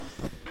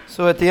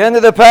So at the end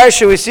of the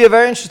parsha, we see a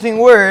very interesting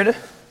word.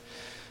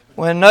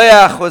 When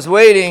Noach was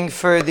waiting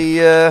for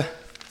the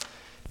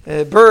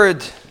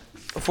bird,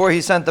 before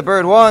he sent the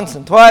bird once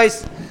and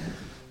twice,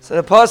 so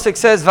the pasuk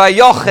says,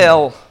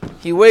 Vayochel.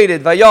 He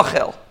waited,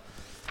 Vayochel.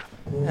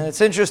 And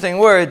it's an interesting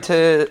word,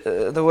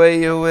 to the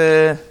way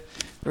you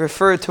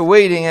refer to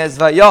waiting as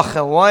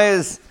Vayochel. Why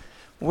is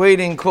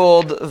waiting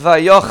called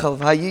Vayochel?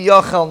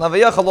 Vayochel. Now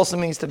Vayochel also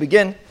means to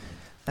begin.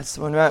 That's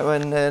when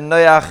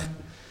Noach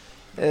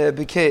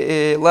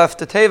left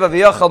the Teva,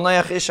 V'yachal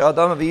Noach Isha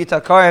Adam V'yita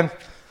Karim.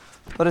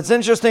 But it's an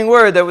interesting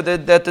word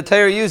that the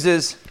Torah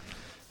uses.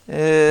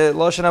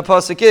 Lashon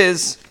HaPasuk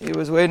is, he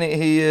was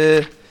waiting,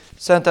 he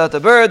sent out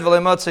the bird,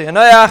 V'lematzu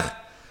Noach,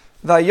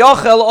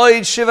 V'yachal Oid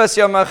Shivas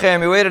Yom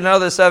Achem. He waited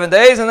another 7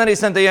 days, and then he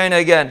sent the Yonah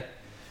again.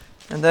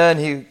 And then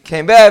he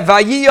came back,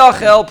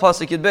 V'yachal,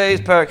 Pasuk Yud Beis,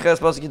 Parak Ches,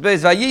 Pasuk Yud Beis,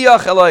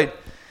 V'yachal Oid.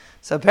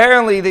 So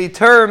apparently the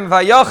term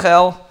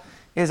V'yachal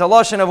is a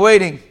lashon of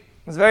waiting.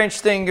 There's a very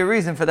interesting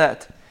reason for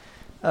that.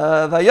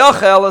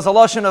 Vayochel is a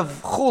lashon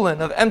of chulin,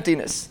 of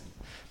emptiness.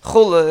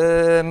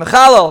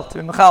 Mechalal, to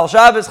be mechal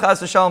Shabbos,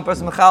 chas v'shalom,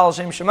 person mechal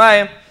shem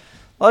shemayim.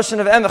 Lashon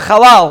of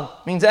chalal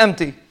means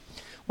empty.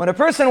 When a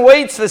person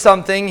waits for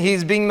something,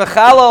 he's being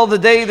mechalal the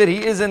day that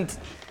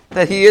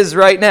he is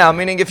right now.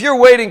 Meaning, if you're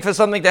waiting for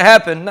something to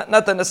happen,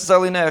 not that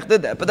necessarily Noach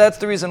did that, but that's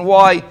the reason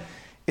why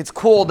it's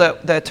called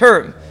that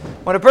term.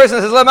 When a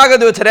person says, "I'm not going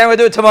to do it today, I'm going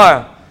to do it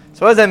tomorrow."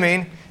 So what does that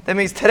mean? That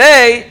means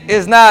today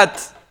is not,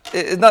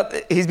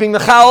 he's being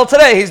mechal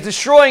today. He's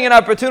destroying an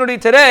opportunity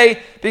today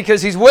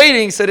because he's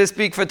waiting, so to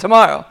speak, for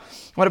tomorrow.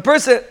 When a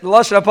person, the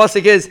Lashon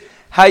HaPasuk is,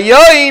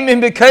 Hayoim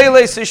im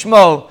b'kailei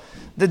sishmo.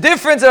 The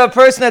difference of a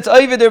person that's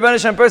Ovid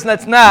Rebbeinu and a person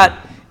that's not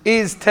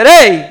is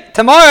today.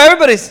 Tomorrow,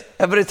 everybody's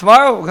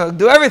tomorrow, we're going to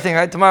do everything,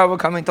 right? Tomorrow we're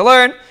coming to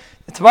learn.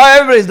 Tomorrow,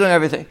 everybody's doing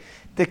everything.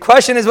 The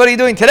question is, what are you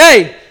doing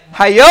today?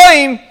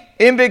 Hayoim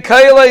im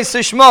b'kailei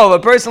sishmo. A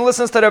person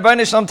listens to the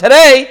Rebbeinu Shalom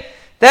today.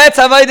 That's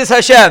Avodas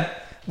Hashem.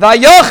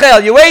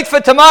 Vayochel, you wait for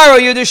tomorrow,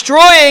 you're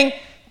destroying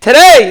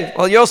today.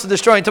 Well, you're also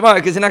destroying tomorrow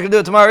because you're not going to do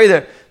it tomorrow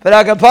either. But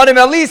Agapanim,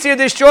 at least you're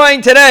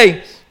destroying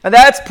today. And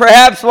that's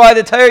perhaps why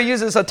the Torah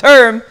uses a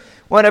term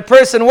when a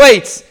person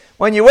waits.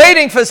 When you're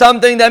waiting for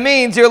something, that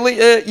means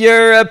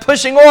you're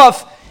pushing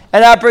off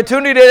an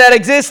opportunity that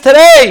exists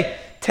today.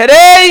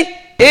 Today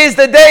is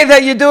the day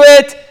that you do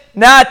it,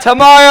 not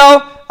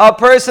tomorrow. A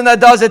person that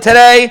does it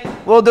today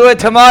will do it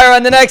tomorrow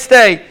and the next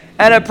day.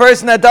 And a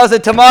person that does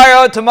it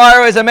tomorrow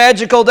is a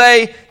magical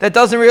day that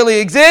doesn't really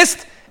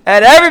exist,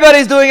 and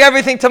everybody's doing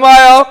everything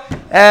tomorrow,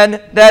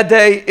 and that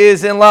day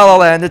is in La La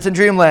Land, it's in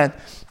Dreamland.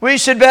 We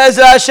should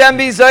Be'ezras Hashem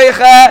be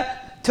Zoicha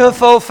to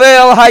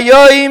fulfill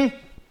Hayoim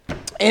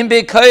in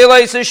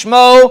B'Kailei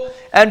Sishmo,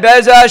 and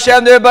Be'ezras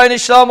Hashem the Rebbeinu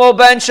Shalom will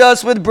bench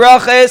us with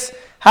brachas,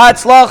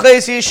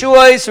 Hatzlachas,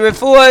 Yeshuas,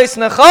 Refuas,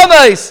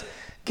 Nechamas,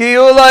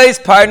 Geulas,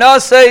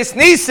 Parnasas,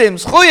 Nisim,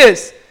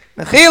 Schuyas,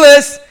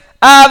 Mechilas,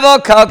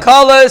 Ava,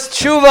 Kalkalas,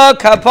 Tshuva,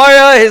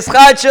 Kapara,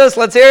 Hischachos,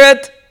 let's hear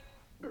it.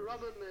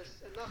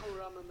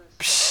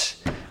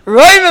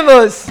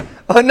 Raimamus,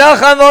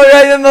 Onachamo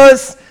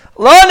Raimamus,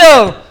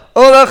 Lano,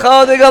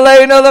 Olachal de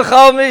Galeno,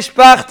 Olachal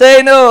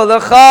Mishpachtenu,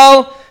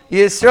 Olachal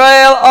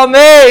Yisrael,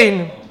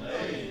 Amen.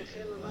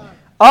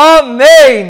 Amen.